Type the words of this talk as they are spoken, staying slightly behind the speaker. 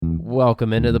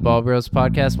Welcome into the Ball Bros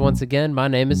podcast once again. My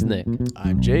name is Nick.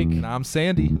 I'm Jake. And I'm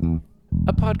Sandy.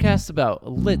 A podcast about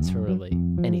literally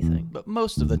anything. But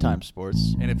most of the time,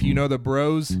 sports. And if you know the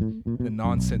bros, the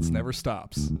nonsense never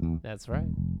stops. That's right.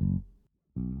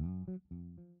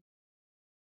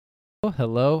 Oh,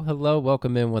 hello.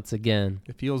 Welcome in once again.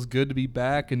 It feels good to be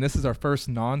back, and this is our first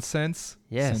nonsense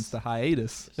since the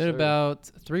hiatus. It's been about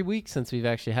 3 weeks since we've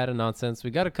actually had a nonsense.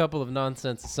 We got a couple of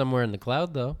nonsense somewhere in the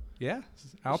cloud, though. Yeah,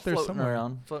 out Just there floating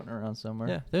somewhere. floating around somewhere.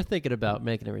 Yeah, they're thinking about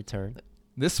making a return.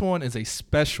 This one is a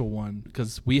special one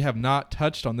because we have not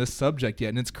touched on this subject yet,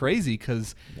 and it's crazy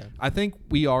because I think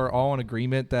we are all in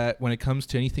agreement that when it comes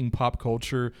to anything pop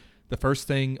culture, the first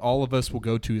thing all of us will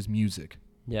go to is music.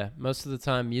 Yeah, most of the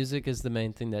time, music is the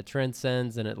main thing that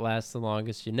transcends and it lasts the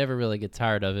longest. You never really get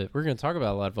tired of it. We're going to talk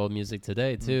about a lot of old music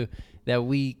today, too, that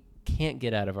we can't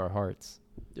get out of our hearts.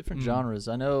 Different genres.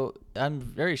 I know I'm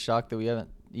very shocked that we haven't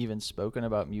even spoken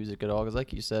about music at all because,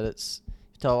 like you said,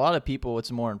 to a lot of people,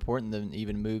 it's more important than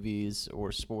even movies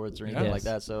or sports or anything like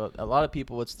that. So a lot of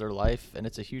people, it's their life, and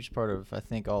it's a huge part of, I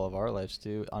think, all of our lives,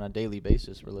 too. On a daily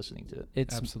basis, we're listening to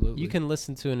it. Absolutely. You can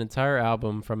listen to an entire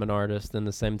album from an artist in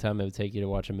the same time it would take you to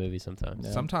watch a movie sometimes.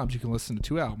 Yeah. Sometimes you can listen to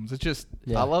 2 albums. It's just...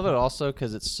 Yeah. I love it also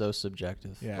because it's so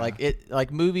subjective. Yeah.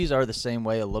 Like movies are the same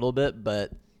way a little bit,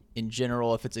 but in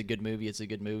general, if it's a good movie, it's a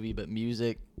good movie. But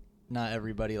music, not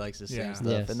everybody likes the same stuff,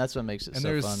 Yes. and that's what makes it And so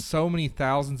there's fun. so many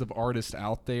thousands of artists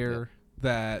out there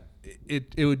that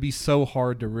it would be so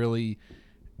hard to really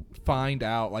find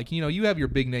out. Like, you have your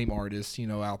big name artists,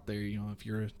 out there, if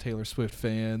you're Taylor Swift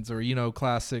fans or,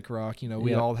 classic rock,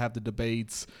 we all have the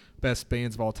debates, best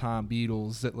bands of all time,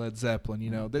 Beatles, Led Zeppelin,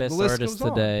 the Best list artists goes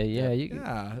on. today.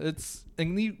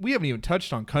 We haven't even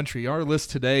touched on country. Our list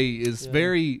today is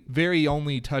very, very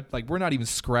only we're not even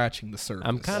scratching the surface.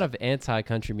 I'm kind of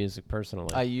anti-country music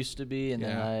personally. I used to be, and Yeah.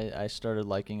 then I started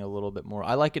liking a little bit more.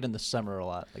 I like it in the summer a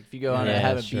lot. Like if you go on and Yeah,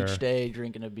 have a sure. beach day,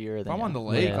 drinking a beer. If Then I'm on the yeah.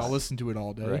 lake, Yes. I'll listen to it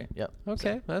all day. Right. Yep.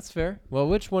 Okay, that's fair. Well,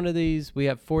 which one of these? We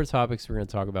have 4 topics we're going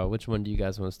to talk about. Which one do you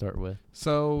guys want to start with?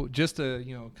 So just to,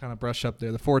 kind of brush up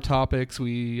there, the 4 topics,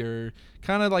 we are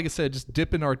kind of, like I said, just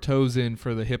dipping our toes in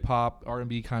for the hip-hop,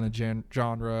 R&B kind of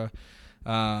genre.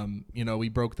 We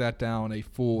broke that down a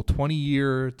full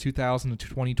 20-year, 2000 to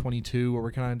 2022. What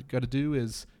we're kind of going to do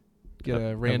is get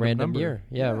a random number. year.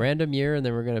 Yeah, random year, and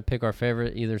then we're going to pick our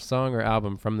favorite either song or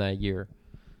album from that year.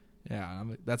 Yeah,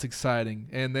 that's exciting.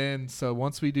 And then, so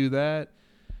once we do that,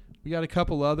 we got a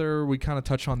couple other, we kind of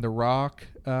touch on The Rock,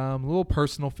 little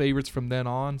personal favorites from then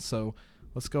on. So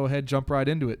let's go ahead, jump right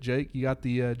into it. Jake, you got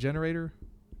the generator?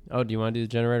 Oh, do you want to do the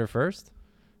generator first?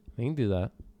 We can do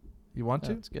that. You want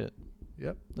to? Let's get it.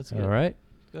 Yep. Let's get All it. right.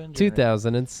 Go ahead and generate.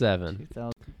 2007.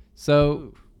 2000. So,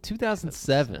 Ooh.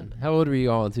 2007. How old were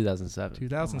you all in 2007?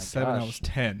 2007, I gosh. was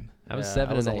 10. I was Yeah,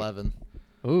 7 I was and 8. 11.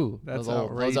 Ooh. I was That's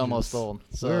old. I was almost outrageous.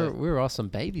 old. So we were all some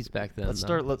babies back then. let's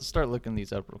though. start looking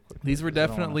these up real quick. These were 'cause I don't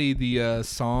wanna- definitely the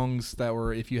songs that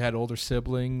were, if you had older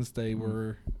siblings, they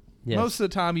were, Yes. most of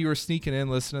the time you were sneaking in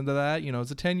listening to that.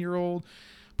 As a 10-year-old,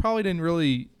 probably didn't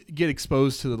really get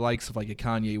exposed to the likes of like a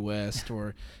Kanye West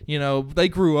or, they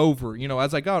grew over.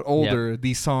 As I got older,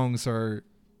 these songs are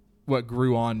what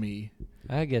grew on me.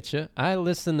 I get you. I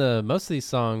listen to most of these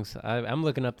songs. I'm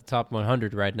looking up the top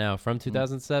 100 right now from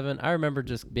 2007. I remember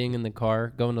just being in the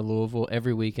car, going to Louisville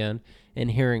every weekend, and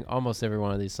hearing almost every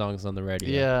one of these songs on the radio.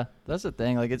 Yeah, that's the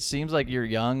thing. Like, it seems like you're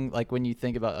young. Like when you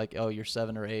think about like, oh, you're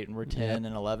 7 or 8, and we're 10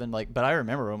 and 11. Like, but I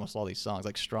remember almost all these songs.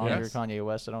 Like Stronger, Yes. Kanye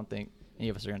West. I don't think any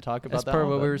of us are going to talk about That's that. part of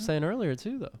one, what we but- were saying earlier,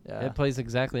 too, though. Yeah. It plays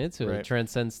exactly into it. It Right.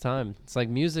 transcends time. It's like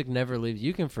music never leaves.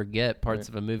 You can forget parts Right.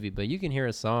 of a movie, but you can hear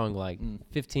a song like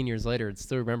 15 years later and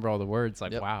still remember all the words.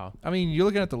 Like, Yep. wow. I mean, you're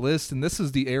looking at the list, and this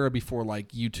is the era before like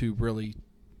YouTube really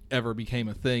ever became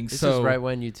a thing. This so is right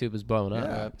when YouTube was blowing up.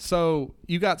 yeah. So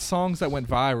you got songs that went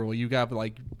viral. You got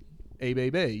like "Hey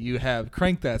Baby." You have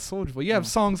 "Crank That Soulja." You have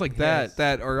songs like that Yes.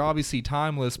 that are obviously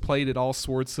timeless, played at all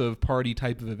sorts of party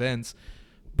type of events.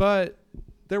 But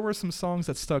there were some songs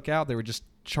that stuck out. They were just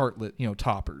chartlet,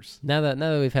 toppers. Now that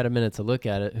we've had a minute to look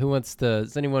at it, who wants to?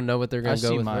 Does anyone know what they're I going to go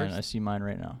see with mine. first? I see mine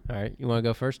right now. All right, you want to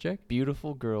go first, Jake?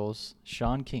 Beautiful Girls,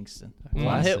 Sean Kingston.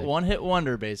 Classic. One hit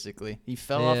wonder, basically. He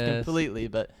fell off Yes. completely,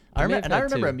 but I I may remember, have and I that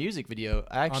remember too. a music video.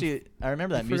 I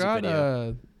remember that You music forgot,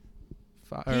 video.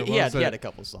 He had a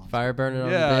couple songs. Fire burning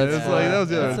on Yeah, the it's bed. like- that was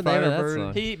the That's other, the name of Fire that Burning.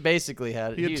 song. He basically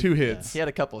had. He had 2 hits. He had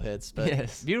a couple hits, but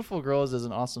Yes. "Beautiful Girls" is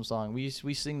an awesome song. We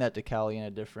sing that to Callie in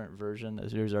a different version.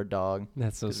 Here's our dog.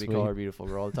 That's so Because we sweet. call her "Beautiful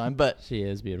Girl" all the time. But She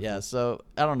is beautiful. yeah, so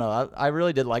I don't know. I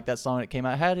really did like that song when it came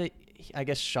out. I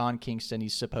guess Sean Kingston.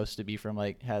 He's supposed to be from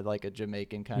had a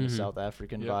Jamaican kind of Mhm. South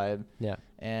African Yep. vibe, Yeah.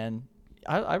 and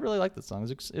I really like the song.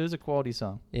 It was a quality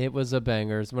song. It was a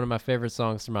banger. It's one of my favorite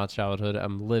songs from my childhood.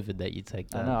 I'm livid that you take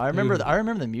that. I know. I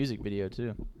remember the music video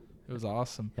too. It was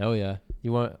awesome. Oh yeah.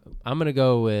 I'm gonna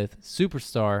go with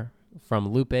Superstar from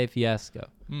Lupe Fiasco.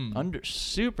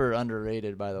 Super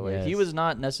underrated, by the way. Yes. He was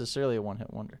not necessarily a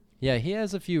one-hit wonder. Yeah, he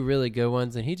has a few really good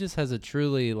ones, and he just has a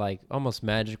truly like almost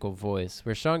magical voice.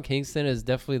 Where Sean Kingston is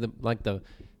definitely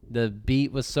the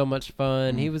beat was so much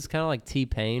fun. He was kind of like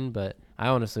T-Pain, but I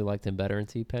honestly liked him better in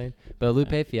T-Pain. But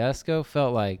Lupe Fiasco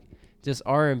felt like just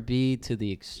R&B to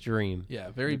the extreme.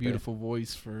 Yeah, very beautiful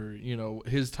voice for,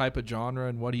 his type of genre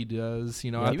and what he does.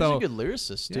 He was a good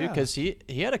lyricist too, because he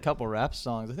had a couple rap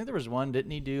songs. I think there was one,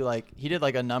 didn't he do he did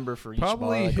a number for each bar, all the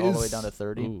way down to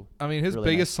 30. Ooh. I mean, his really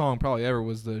biggest song probably ever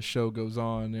was The Show Goes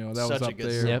On. That Such was a up good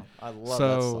there. Song. Yep. I love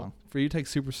that song. For you to take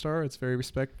Superstar, it's very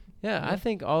respectable. Yeah, I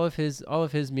think all of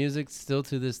his music still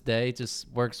to this day just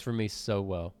works for me so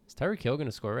well. Is Tyreek Hill going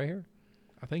to score right here?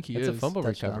 I think he it's is. It's a fumble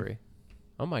Touchdown. recovery.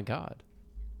 Oh my God.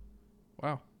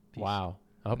 Wow. Wow.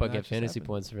 I hope I get fantasy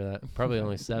points for that. Probably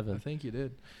only 7. I think you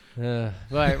did.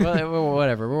 Right, well,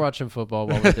 whatever. We're watching football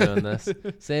while we're doing this.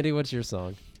 Sandy, what's your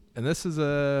song? And this is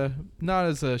not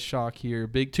as a shock here.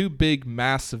 Two big,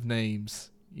 massive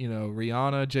names.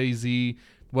 Rihanna, Jay-Z.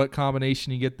 What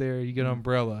combination you get there? You get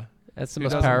Umbrella. That's the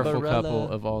most powerful couple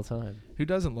of all time. Who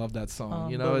doesn't love that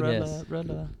song? Yes.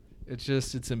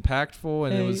 It's impactful,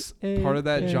 and it was part of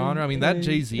that genre. I mean, that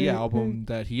Jay-Z album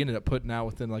that he ended up putting out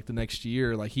within the next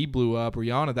year, he blew up.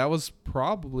 Rihanna, that was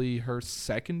probably her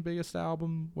second biggest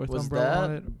album with Umbrella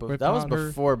on it. That was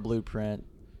before Blueprint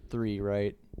 3,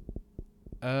 right?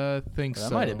 I think so.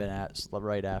 That might have been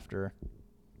right after.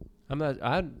 I'm not.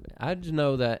 I just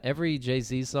know that every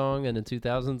Jay-Z song in the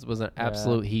 2000s was an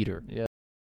absolute heater. Yeah.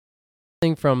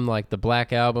 From the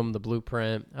Black Album, the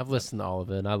Blueprint, I've listened to all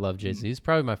of it, and I love Jay-Z. He's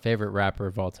probably my favorite rapper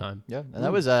of all time. Yeah, and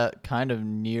that was kind of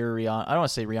near Rihanna. I don't want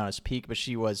to say Rihanna's peak, but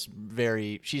she's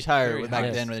higher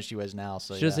back then than she was now.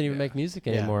 So she doesn't even make music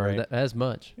anymore as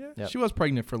much. Yeah, yep. She was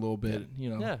pregnant for a little bit,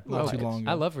 not too long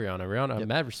ago. I love Rihanna. Rihanna, I have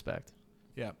mad respect.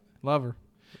 Yeah, love her.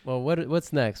 Well,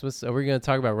 what's next? Are we going to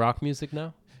talk about rock music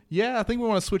now? Yeah, I think we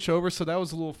want to switch over. So that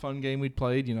was a little fun game we'd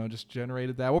played, just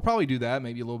generated that. We'll probably do that,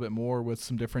 maybe a little bit more with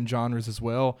some different genres as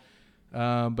well.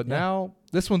 But now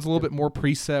this one's a little bit more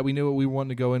preset. We knew what we wanted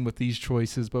to go in with these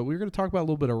choices, but we're going to talk about a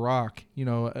little bit of rock.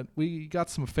 We got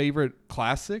some favorite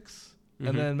classics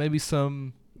and then maybe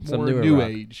some more new rock.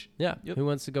 Age. Yeah. Yep. Who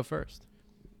wants to go first?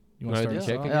 You want to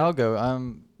start? Yeah, I'll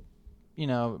go.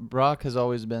 Rock has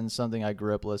always been something I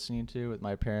grew up listening to with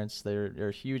my parents. They're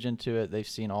huge into it. They've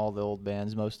seen all the old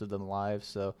bands, most of them live.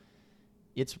 So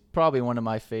it's probably one of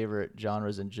my favorite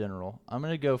genres in general. I'm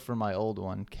going to go for my old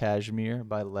one, Kashmir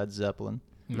by Led Zeppelin.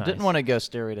 Nice. Didn't want to go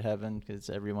Stairway to Heaven because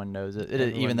everyone knows it,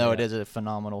 even though it is a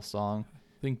phenomenal song.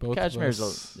 I think both Kashmir's of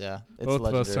us, it's both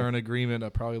legendary. of us are in agreement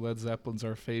that probably Led Zeppelin's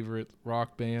our favorite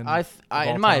rock band.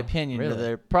 In my opinion, really?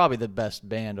 They're probably the best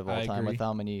band of all I time agree. with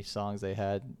how many songs they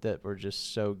had that were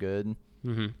just so good.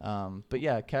 Mm-hmm. But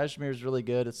yeah, Kashmir's really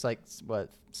good. It's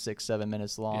 6-7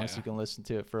 minutes long, so you can listen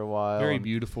to it for a while. Very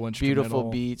beautiful instrumental. Beautiful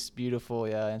beats, beautiful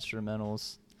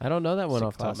instrumentals. I don't know that one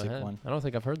off the top of my classic head. one. I don't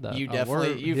think I've heard that. You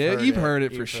definitely you've heard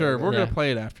it for sure. We're gonna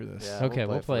play it after this. Yeah, okay,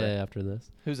 we'll play it after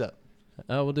this. Who's up?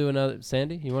 We'll do another.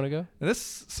 Sandy, you want to go? And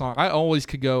this song, I always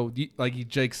could go, like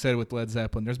Jake said with Led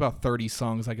Zeppelin, there's about 30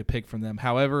 songs I could pick from them.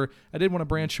 However, I did want to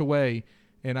branch away,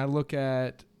 and I look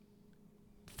at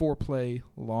Foreplay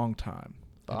Long Time.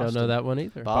 I don't know that one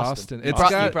either. Boston. You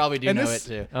probably do know it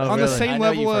too. On the same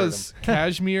level as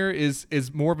Kashmir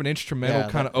is more of an instrumental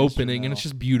kind of opening, and it's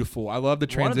just beautiful. I love the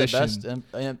transition. One of the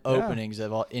best openings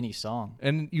of any song.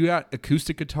 And you got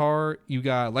acoustic guitar, you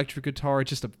got electric guitar. It's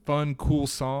just a fun, cool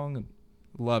song. And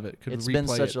love it. It's been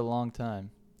such a long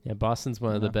time. Yeah, Boston's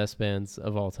one of the best bands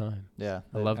of all time. Yeah,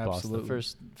 I love Boston. The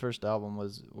first album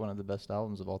was one of the best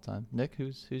albums of all time. Nick,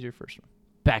 who's your first one?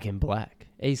 Back in Black,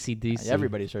 AC/DC.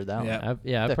 Everybody's heard that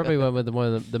one. I probably went with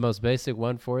one of the most basic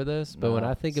one for this. But when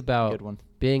I think about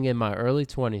being in my early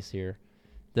 20s here,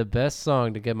 the best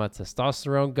song to get my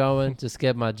testosterone going, just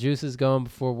get my juices going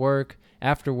before work,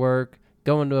 after work,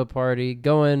 going to a party,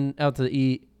 going out to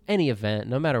eat, any event,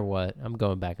 no matter what, I'm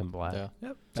going Back in Black. Yeah.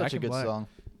 Yep. Such a good song.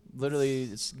 Literally,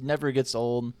 it never gets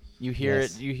old. You hear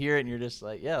it, and you're just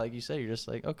like, like you say, you're just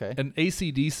like, okay. And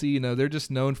AC/DC, they're just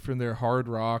known for their hard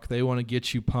rock. They want to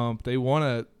get you pumped. They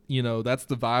want to, that's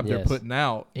the vibe they're putting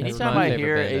out. Anytime I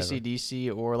hear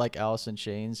AC/DC or like Alice in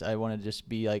Chains, I want to just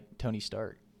be like Tony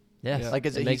Stark. Yes. Like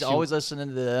he's always listening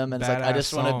to them, and it's like I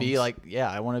just want to be like,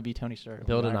 I want to be Tony Stark.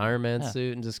 Build an Iron Man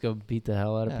suit and just go beat the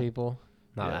hell out of people.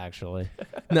 Not Yeah. actually.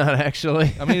 Not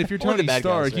actually. I mean, if you're Only the Tony bad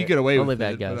Stark, guys, you right? get away Only with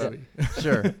bad it. guys. but I mean-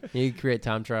 Sure. You create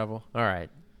time travel. All right.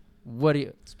 What do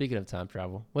you? Speaking of time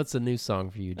travel, what's a new song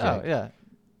for you, Jake? Oh yeah,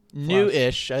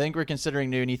 new-ish. I think we're considering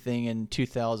new anything in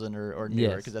 2000 or newer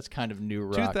Yes. because that's kind of new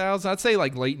rock. 2000, I'd say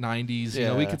like late 90s. You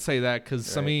know, we Yeah. could say that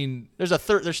because, I Right. mean, There's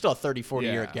still a 30-40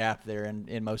 year Yeah. gap there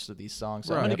in most of these songs.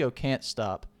 So I'm Right. gonna go "Can't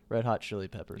Stop," Red Hot Chili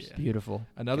Peppers. Yeah. Beautiful.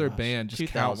 another Gosh, band, just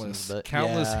 2000s,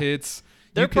 countless but yeah. hits.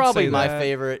 They're You could probably say my that.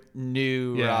 favorite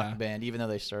new Yeah. rock band, even though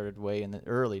they started way in the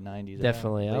early 90s.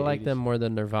 Definitely. I late like 80s. them more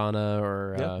than Nirvana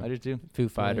or Yeah, I do too. Foo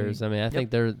Fighters. I mean, I think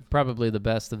they're probably the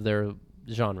best of their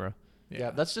genre.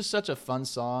 Yeah, that's just such a fun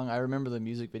song. I remember the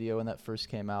music video when that first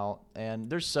came out, and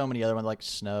there's so many other ones like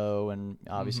 "Snow" and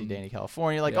obviously "Danny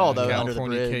California," like Yeah, all those under the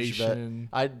bridge. But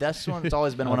Californication. that's one that's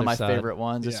always been one of my Other Side. favorite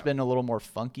ones. It's Yeah. been a little more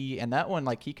funky, and that one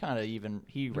like he kind of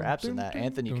he raps in that.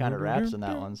 Anthony kind of raps in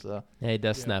that one. So Hey, it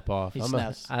does Yeah. snap off. He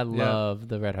snaps. I love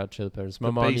the Red Hot Chili Peppers. My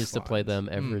The mom bass used to play lines. them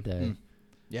every day.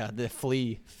 yeah, the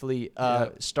Flea, Yeah.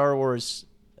 Star Wars,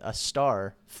 a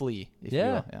star Flea. If you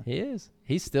Yeah, will. he is.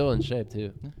 He's still in shape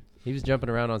too. He was jumping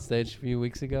around on stage a few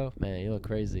weeks ago. Man, you look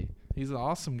crazy. He's an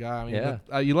awesome guy. I mean,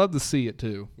 Yeah. you love to see it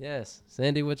too. Yes,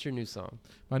 Sandy, what's your new song?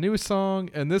 My newest song,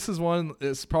 and this is one.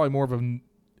 It's probably more of a.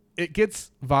 It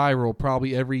gets viral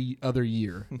probably every other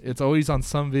year. It's always on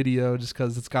some video just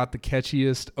because it's got the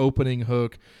catchiest opening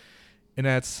hook, and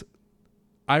that's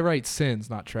 "I Write Sins,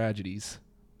 Not Tragedies."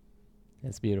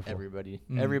 That's beautiful.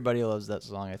 Everybody loves that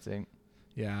song. I think.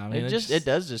 Yeah, I mean, It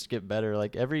does just get better.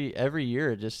 Like every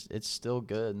year, it's still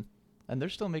good, and they're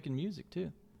still making music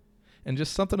too. and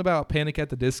just something about Panic at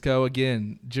the Disco.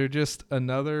 Again, you're just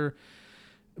another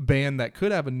band that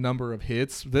could have a number of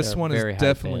hits. This They're a one very is hype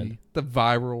definitely band. the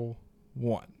viral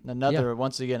one.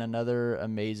 Once again, another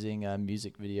amazing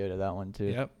music video to that one too.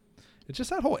 Yep. It's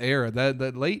just that whole era,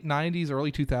 that late 90s,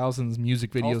 early 2000s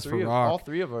music videos for rock. All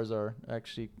three of ours are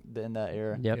actually in that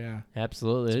era. Yep, Yeah.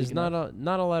 absolutely. There's Speaking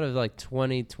not a lot of like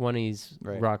 2020s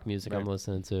Right. rock music I'm Right.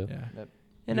 listeing to. Yeah. Yep.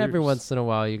 And every Yours- once in a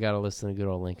while, you got to listen to good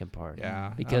old Linkin Park.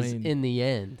 Yeah. Because I mean, in the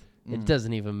end, it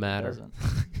doesn't even It matter. doesn't.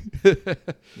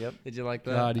 Yep. Did you like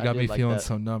that? God, you I got did me like feeling that.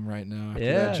 so numb right now after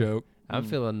Yeah. that joke. I'm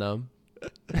feeling numb.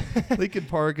 Linkin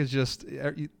Park is just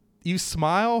you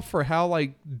smile for how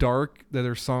like dark that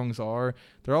their songs are.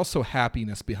 They're also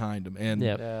happiness behind them, and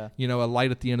Yep. Yeah. you know, a light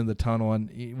at the end of the tunnel.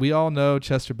 And we all know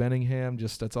Chester Bennington.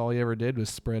 Just that's all he ever did was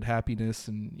spread happiness,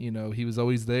 and you know, he was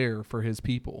always there for his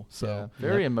people. So Yeah.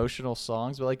 Very emotional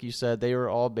songs, but like you said, they were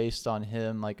all based on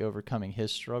him like overcoming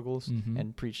his struggles Mhm.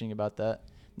 and preaching about that.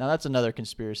 Now that's another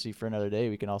conspiracy for another day.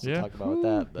 We can also Yeah. talk about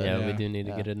that. But Yeah, we Yeah. do need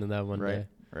to Yeah. get into that one right, day.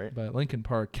 right. But Linkin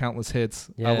Park, countless hits.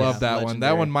 I Yes. love that one. That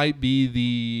Legendary. one might be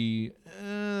the.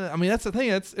 I mean, that's the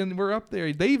thing. And we're up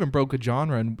there. They even broke a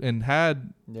genre and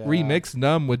had Yeah. remixed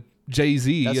them with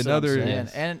Jay-Z. That's what I'm another. saying.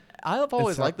 Yes. And I've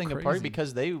always not liked Linkin Park crazy.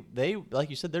 because they like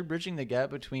you said, they're bridging the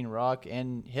gap between rock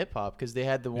and hip hop because they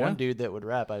had the one Yeah. dude that would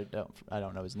rap. I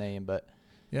don't know his name, but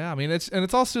Yeah, I mean, it's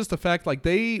also just the fact like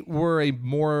they were a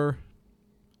more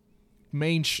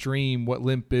mainstream what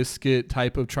Limp Bizkit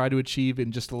type of try to achieve,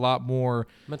 and just a lot more.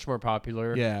 Much more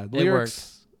popular. Yeah, It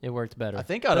lyrics. It worked better. I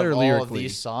think out Better of all lyrically. of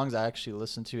these songs, I actually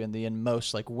listened to in the end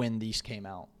most like when these came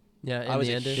out. yeah, in I was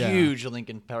the a end. Yeah. huge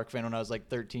Linkin Park fan when I was like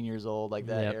 13 years old, like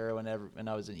that Yep. era when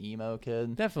I was an emo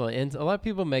kid. Definitely. And a lot of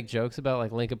people make jokes about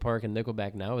like Linkin Park and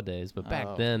Nickelback nowadays, but back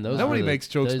Oh. then those Nobody were the- makes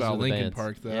jokes those about were the Linkin bands.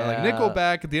 Park though. Yeah. Like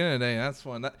Nickelback at the end of the day, that's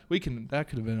one that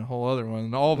could have been a whole other one.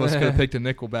 And all of us could have picked a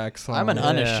Nickelback song. I'm an Yeah.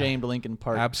 unashamed Linkin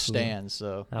Park Absolutely. stan,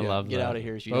 so I Yeah. love get that. out of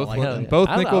here if you Both don't like Lin- them. both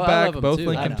I Nickelback, love 'em both too.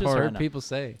 Linkin I've just Park. heard people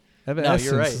say. Evanescence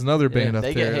you're right. is another band Yeah. up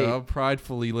They get there. hate. I'll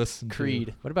pridefully listen Creed.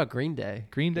 to. What about Green Day?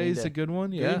 Green Day's Day. a good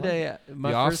one. Yeah. Green Day, my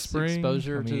The first Offspring,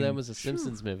 exposure I to mean, them was a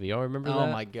Simpsons movie. Y'all remember Oh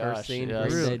that? my gosh, First scene, yes.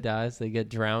 Green Really? Day dies. They get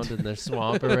drowned in their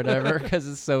swamp or whatever because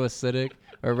it's so acidic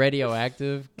or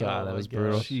radioactive. God, Oh that my was gosh.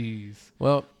 brutal. Jeez.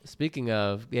 Well, speaking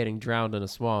of getting drowned in a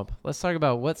swamp, let's talk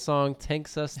about what song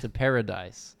takes us to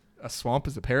paradise. A swamp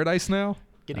is a paradise now?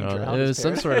 Getting I don't know. drowned It is was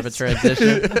some sort of a paradise.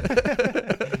 transition.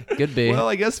 Could be. Well,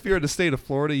 I guess if you're in the state of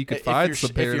Florida, you could find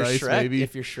some paradise, Shrek, maybe.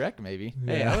 If you're Shrek, maybe.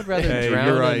 Hey, Yeah. I would rather Hey, drown.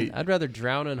 you're right. I'd rather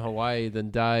drown in Hawaii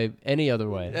than die any other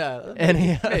way. Yeah,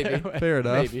 Any maybe. other way. Fair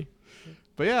enough. Maybe.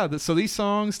 But yeah, so these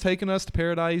songs taking us to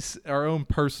paradise, our own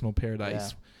personal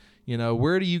paradise. You know,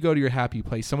 where do you go to your happy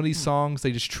place? Some of these songs,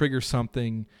 they just trigger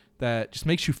something that just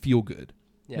makes you feel good.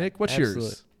 Yeah, Nick, what's absolutely.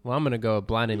 yours? Well, I'm gonna go with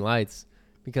Blinding Lights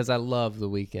because I love The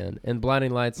Weeknd. And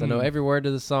Blinding Lights, I know every word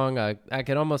to the song. I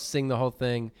could almost sing the whole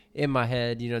thing in my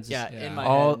head. You know, just Yeah, Yeah. in my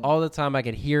all head. all the time. I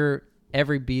could hear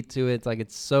every beat to it. It's like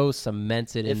it's so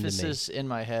cemented into me. Emphasis in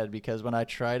my head because when I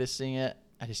try to sing it,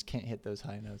 I just can't hit those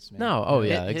high notes, man. No, oh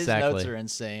yeah, His exactly. notes are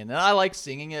insane. And I like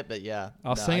singing it, but yeah.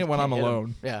 I'll sing it when I I'm can't hit 'em.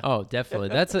 alone. Yeah. Oh, definitely.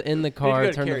 That's in the Need to car. go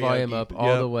to Turn the volume karaoke. up all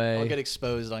Yep. the I'll way. get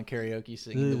exposed on karaoke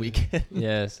singing the weekend.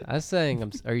 Yes, I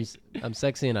sang. I'm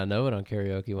sexy and I know it on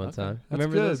karaoke one time. That's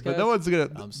Remember good, those guys? but no one's gonna.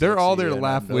 I'm They're all sexy there to and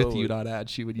laugh I with know you, it. not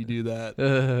at you when you do that.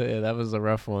 Yeah, that was a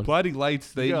rough one. Blinding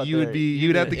Lights, You go out you would there, be. you'd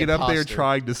You'd be have to an get up there imposter.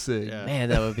 trying to sing. Yeah. Man,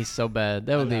 that would be so bad.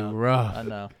 That would be know. rough. I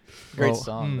know. Great Well,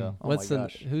 song though. Oh What's my the?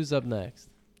 gosh. Who's up next?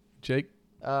 Jake.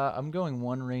 I'm going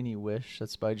One Rainy Wish.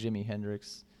 That's by Jimi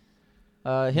Hendrix.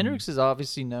 Hendrix is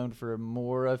obviously known for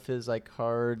more of his like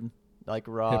hard, like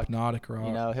rock, Hypnotic rock.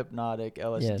 you know, hypnotic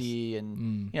LSD, and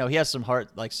Mm. you know he has some hard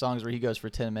like songs where he goes for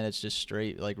 10 minutes just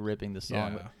straight like ripping the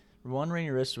song. Yeah. But One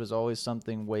Rainy Wish was always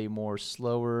something way more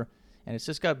slower, and it's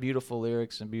just got beautiful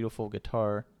lyrics and beautiful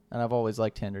guitar. And I've always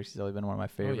liked Hendrix. He's always been one of my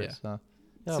favorites. So yeah,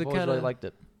 It's I've the always really kinda- liked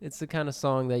it. It's the kind of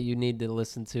song that you need to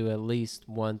listen to at least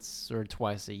once or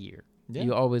twice a year. Yeah.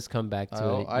 You always come back to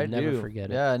it. You I never do.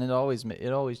 forget it. Yeah, and it always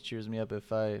cheers me up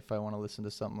if I want to listen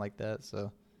to something like that.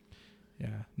 So Yeah,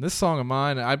 this song of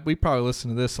mine, we probably listen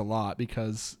to this a lot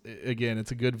because, again, it's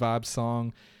a good vibe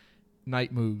song.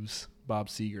 Night Moves, Bob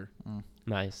Seger.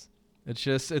 Nice.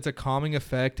 It's a calming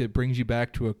effect. It brings you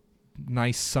back to a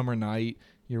nice summer night.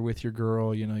 You're with your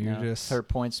girl, you're yeah, just, her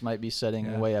points might be setting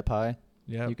Yeah. way up high.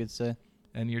 yeah, You could say.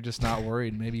 and you're just not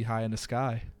worried. Maybe high in the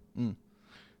sky. Mm.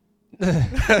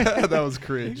 That was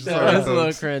cringe. That Sorry, was a little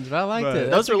folks. cringe, but I liked But- it.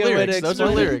 Those That's a are good way to lyrics. Those are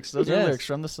explain it. lyrics. Those are Yes. lyrics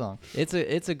from the song.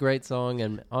 It's a great song,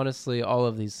 and honestly, all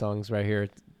of these songs right here,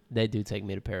 they do take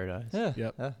me to paradise. Yeah.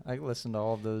 Yep. Yeah, I can listen to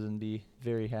all of those and be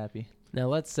very happy. Now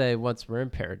let's say once we're in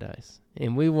paradise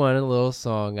and we want a little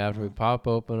song after we pop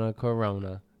open a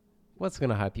Corona, what's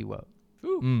gonna hype you up?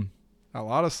 A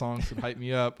lot of songs would hype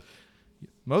me up.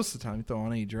 Most of the time, you throw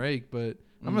on any Drake, but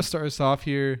I'm Mm. gonna start us off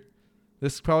here.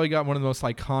 This probably got one of the most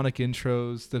iconic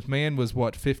intros. The man was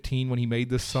 15 when he made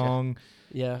this song.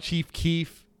 Yeah, Chief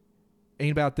Keef,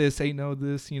 ain't about this, ain't no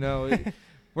this. You know,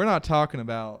 we're not talking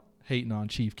about hating on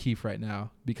Chief Keef right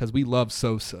now because we love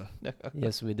Sosa.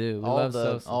 yes we do. We all love the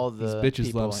Sosa. all the These bitches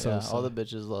people, love yeah, Sosa. all the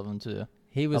bitches love him too.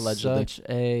 He was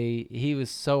Allegedly. he was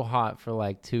so hot for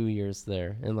like 2 years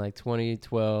there in like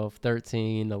 2012,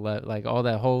 13, 11, like all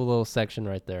that whole little section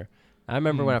right there. I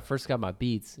remember when I first got my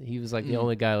Beats, he was like the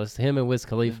only guy listening. Him and Wiz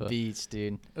Khalifa. Beats,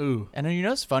 dude. Ooh. And then you know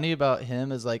what's funny about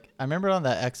him is like I remember on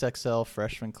that XXL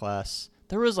freshman class,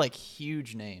 there was like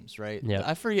huge names, right? Yeah.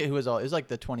 I forget who was all. It was like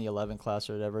the 2011 class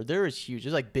or whatever. There was huge. It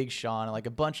was like Big Sean and like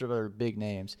a bunch of other big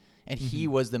names, and he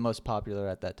was the most popular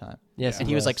at that time. Yes, And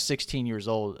he was like 16 years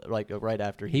old, like right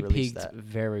after he he released peaked that.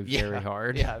 very Yeah,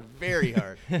 hard. Yeah, very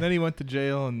hard. And then he went to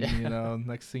jail, and you know,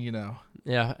 next thing you know,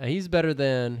 Yeah, he's better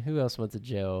than who else went to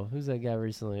jail? Who's that guy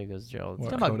recently who goes to jail?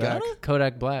 What, Talking about Kodak? Gunna?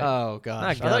 Kodak Black. Oh gosh, Not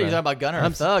I thought you were Gunna. talking about Gunner I'm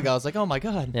and s- Thug. I was like, oh my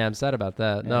god. Yeah, I'm sad about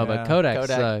that. No, Yeah. but Kodak,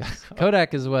 Kodak. sucks.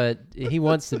 Kodak is what he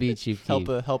wants to be Chief Keef.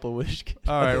 Help a wish.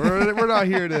 all right, we're not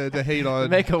here to hate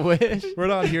on. Make a wish. We're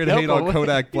not here to Help hate a on wish.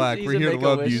 Kodak Black. He's We're a here to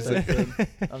love Make-A-Wish music. fan.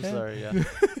 I'm sorry. Yeah.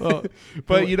 Well,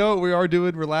 But you know what we are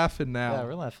doing? We're laughing now. Yeah,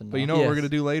 we're laughing. But you now. know what we're Yes. gonna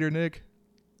do later, Nick?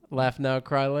 laugh now,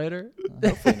 cry later.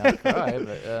 Hopefully not cry,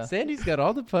 but Sandy's got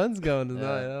all the puns going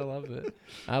tonight. Yeah. I love it.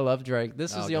 I love Drake.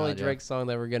 This is Oh, the only God, yeah. Drake song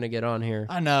that we're gonna get on here.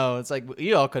 I know it's like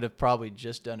you all could have probably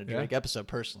just done a Yeah. Drake episode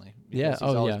personally. Yeah, because he's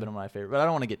oh, always yeah. been one of my favorite. But I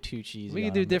don't want to get too cheesy. We on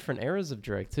could do him. different eras of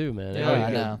Drake too, man. Yeah, It would I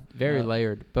be know. very Yeah.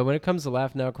 layered. But when it comes to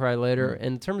laugh now, cry later,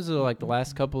 in terms of like the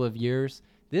last couple of years,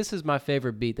 this is my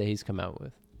favorite beat that he's come out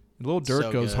with. Lil Durk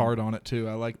So goes good. hard on it too.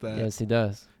 I like that. Yes, he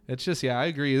does. It's just, yeah, I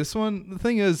agree. This one, the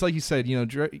thing is, like you said, you know,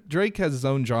 Drake has his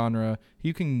own genre.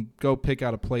 You can go pick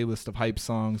out a playlist of hype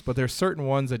songs, but there's certain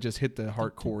ones that just hit the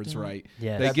heart chords right.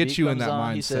 Yeah, They That get beat you in comes that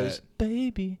on, He mindset. says,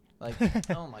 "Baby," like,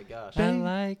 oh my gosh. I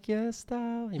like your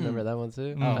style. You remember Mm. that one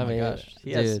too? Oh I my mean, gosh.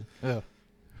 He dude, has-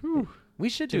 Ugh. we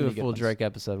should Too do a many good full ones. Drake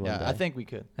episode one Yeah, day. I think we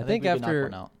could. I think we could knock after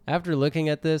one out. after looking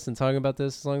at this and talking about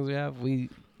this, as long as we have, we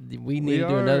need We to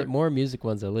do are- more music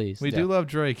ones at least. We Yeah. do love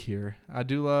Drake here. I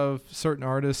do love certain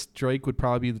artists. Drake would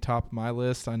probably be the top of my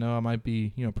list. I know I might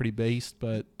be, you know, pretty based,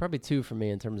 but Probably two for me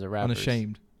in terms of rappers.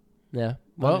 unashamed. Yeah.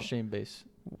 Well, Unashamed base.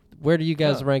 where do you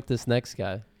guys Yeah. rank this next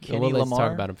guy? Kenny Well, let's talk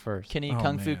Lamar? about him first. Kenny Oh,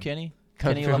 Kung Fu man. Kenny.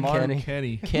 Kung Kenny Fu Lamar. Kenny.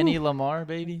 Kenny. Kenny Lamar,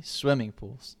 baby. Swimming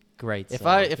pools. Great. If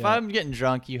song. yeah. I'm getting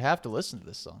drunk, you have to listen to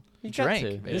this song. You got Drink.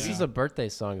 to. Baby. This is a birthday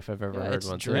song if I've ever Yeah, heard it's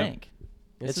one. too. drink.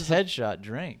 This It's is headshot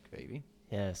drink, baby.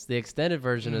 Yes, the extended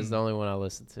version is the only one I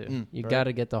listen to. You right. got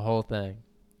to get the whole thing.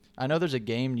 I know there's a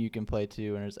game you can play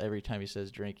too, and it's every time he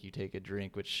says drink, you take a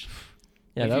drink, which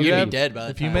Yeah, If that you'd would be dead by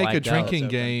the If you time make a Blacked out. drinking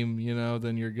it's over. game,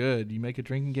 then you're good. You make a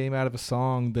drinking game out of a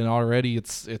song, then already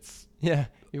it's Yeah.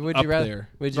 Would up you rather? there.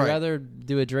 Would you Right. rather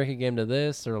do a drinking game to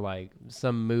this or like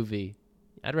some movie?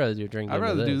 I'd rather do a drinking I'd game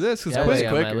rather to do this 'cause That quick. way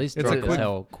I'm quicker. at least It's a drunk as quick-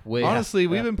 hell quick. Honestly,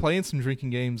 we've Yeah. been playing some drinking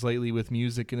games lately with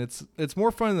music, and it's more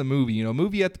fun than the movie.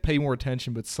 Movie you have to pay more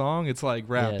attention, but song it's like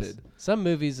rapid. Yes. Some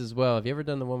movies as well. Have you ever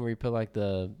done the one where you put like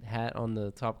the hat on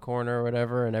the top corner or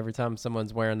whatever, and every time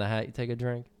someone's wearing the hat, you take a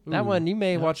drink? That Ooh, one, you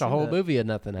may I've watch a seen whole that. movie and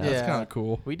nothing happens. That's Yeah. kind of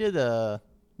cool. We did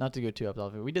not to go too off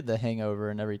topic. We did the Hangover,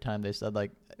 and every time they said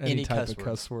like Any type cuss of word,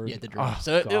 cuss word. you had to drink. Oh,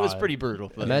 So it was God. pretty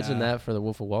brutal. But Imagine Yeah. that for the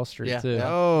Wolf of Wall Street Yeah. too. Yeah.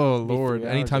 Oh Be Lord! 3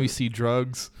 hours Anytime of you it. see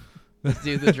drugs,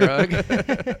 Do the drug. You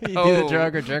do the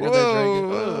drug or drink what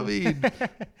whoa, they're drinking.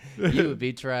 You would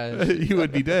be trash. you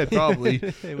would be dead probably.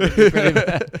 It would be pretty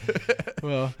bad.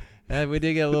 Well, we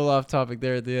did get a little off topic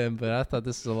there at the end, but I thought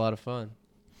this was a lot of fun.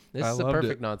 This I is the loved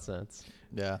perfect it. nonsense.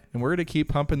 yeah, And we're gonna keep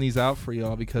pumping these out for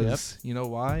y'all because you know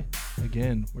why?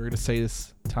 Again, we're gonna say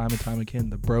this time and time again.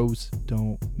 The bros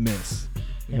don't miss.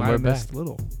 We And might we're have missed back. a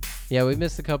little. Yeah, we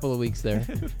missed a couple of weeks there,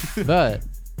 but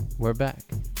we're back.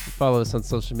 Follow us on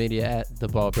social media at The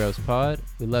Ball Bros Pod.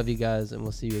 We love you guys, and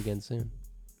we'll see you again soon.